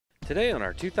Today on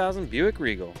our 2000 Buick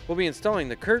Regal, we'll be installing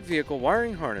the Curt Vehicle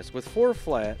Wiring Harness with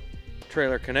 4-flat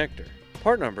trailer connector.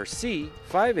 Part number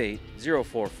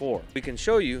C58044. We can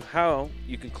show you how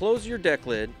you can close your deck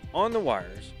lid on the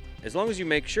wires as long as you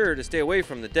make sure to stay away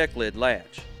from the deck lid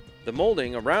latch. The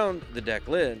molding around the deck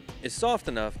lid is soft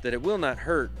enough that it will not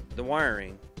hurt the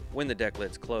wiring when the deck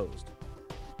lid's closed.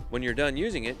 When you're done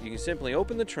using it, you can simply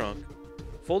open the trunk,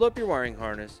 fold up your wiring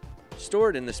harness, store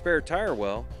it in the spare tire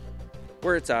well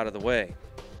where it's out of the way.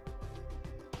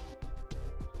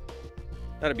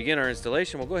 Now to begin our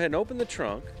installation, we'll go ahead and open the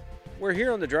trunk, where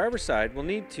here on the driver's side we'll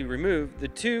need to remove the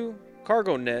 2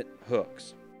 cargo net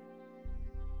hooks.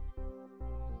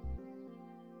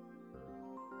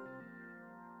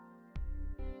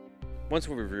 Once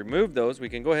we've removed those, we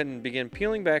can go ahead and begin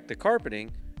peeling back the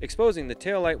carpeting, exposing the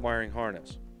taillight wiring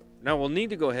harness. Now we'll need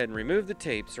to go ahead and remove the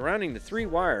tape surrounding the 3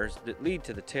 wires that lead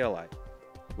to the taillight.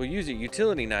 We'll use a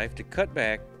utility knife to cut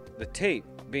back the tape,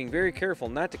 being very careful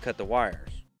not to cut the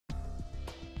wires.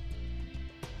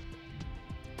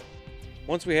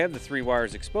 Once we have the 3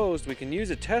 wires exposed, we can use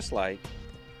a test light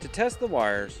to test the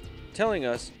wires, telling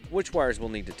us which wires we'll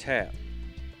need to tap.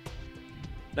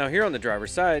 Now here on the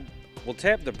driver's side, we'll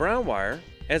tap the brown wire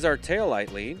as our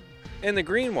taillight lead and the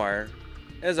green wire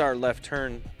as our left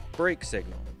turn brake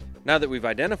signal. Now that we've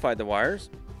identified the wires,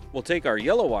 we'll take our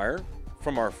yellow wire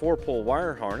from our 4-pole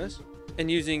wire harness, and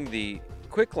using the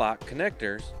quick lock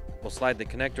connectors, we'll slide the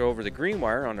connector over the green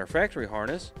wire on our factory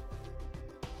harness,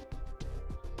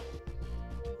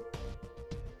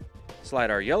 slide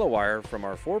our yellow wire from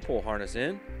our 4-pole harness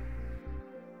in,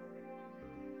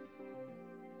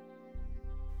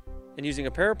 and using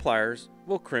a pair of pliers,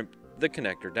 we'll crimp the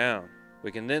connector down.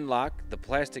 We can then lock the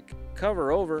plastic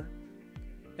cover over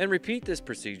and repeat this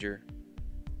procedure,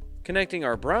 connecting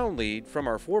our brown lead from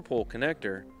our 4-pole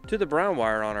connector to the brown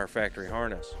wire on our factory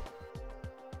harness.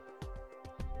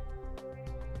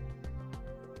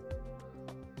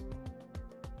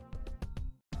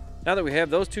 Now that we have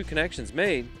those 2 connections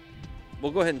made,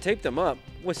 we'll go ahead and tape them up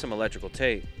with some electrical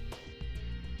tape.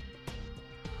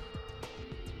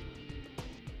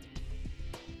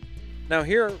 Now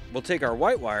here, we'll take our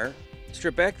white wire,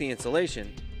 strip back the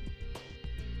insulation,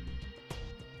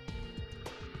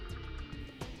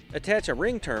 attach a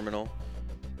ring terminal,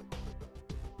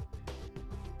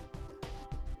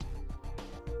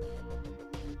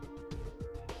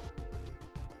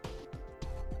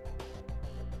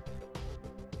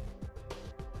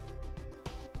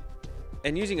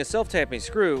 and using a self-tapping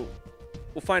screw,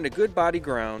 we'll find a good body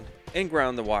ground and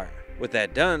ground the wire. With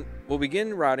that done, we'll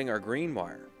begin routing our green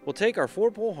wire. We'll take our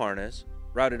 4-pole harness,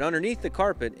 route it underneath the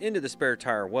carpet into the spare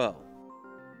tire well.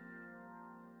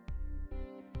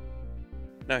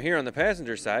 Now here on the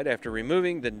passenger side, after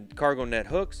removing the cargo net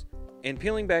hooks and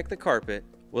peeling back the carpet,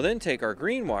 we'll then take our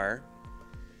green wire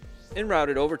and route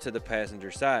it over to the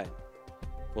passenger side.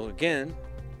 We'll again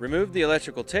remove the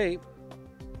electrical tape,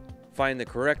 find the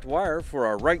correct wire for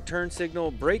our right turn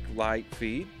signal brake light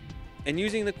feed, and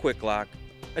using the quick lock,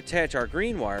 attach our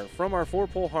green wire from our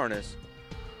 4-pole harness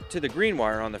to the green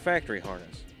wire on the factory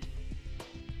harness.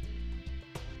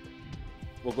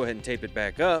 We'll go ahead and tape it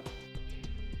back up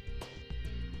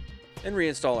and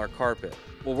reinstall our carpet.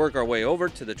 We'll work our way over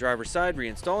to the driver's side,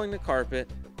 reinstalling the carpet,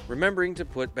 remembering to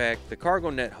put back the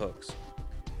cargo net hooks.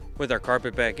 With our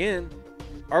carpet back in,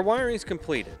 our wiring is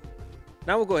completed.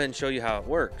 Now we'll go ahead and show you how it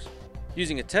works.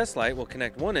 Using a test light, we'll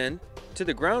connect one end to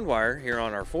the ground wire here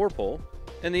on our 4-pole,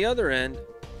 and the other end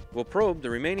we'll probe the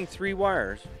remaining 3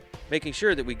 wires, making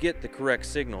sure that we get the correct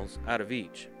signals out of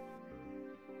each.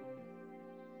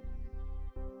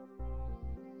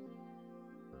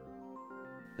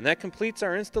 And that completes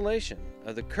our installation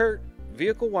of the Curt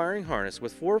Vehicle Wiring Harness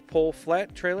with 4-pole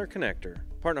flat trailer connector,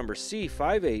 part number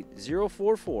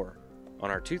C58044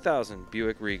 on our 2000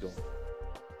 Buick Regal.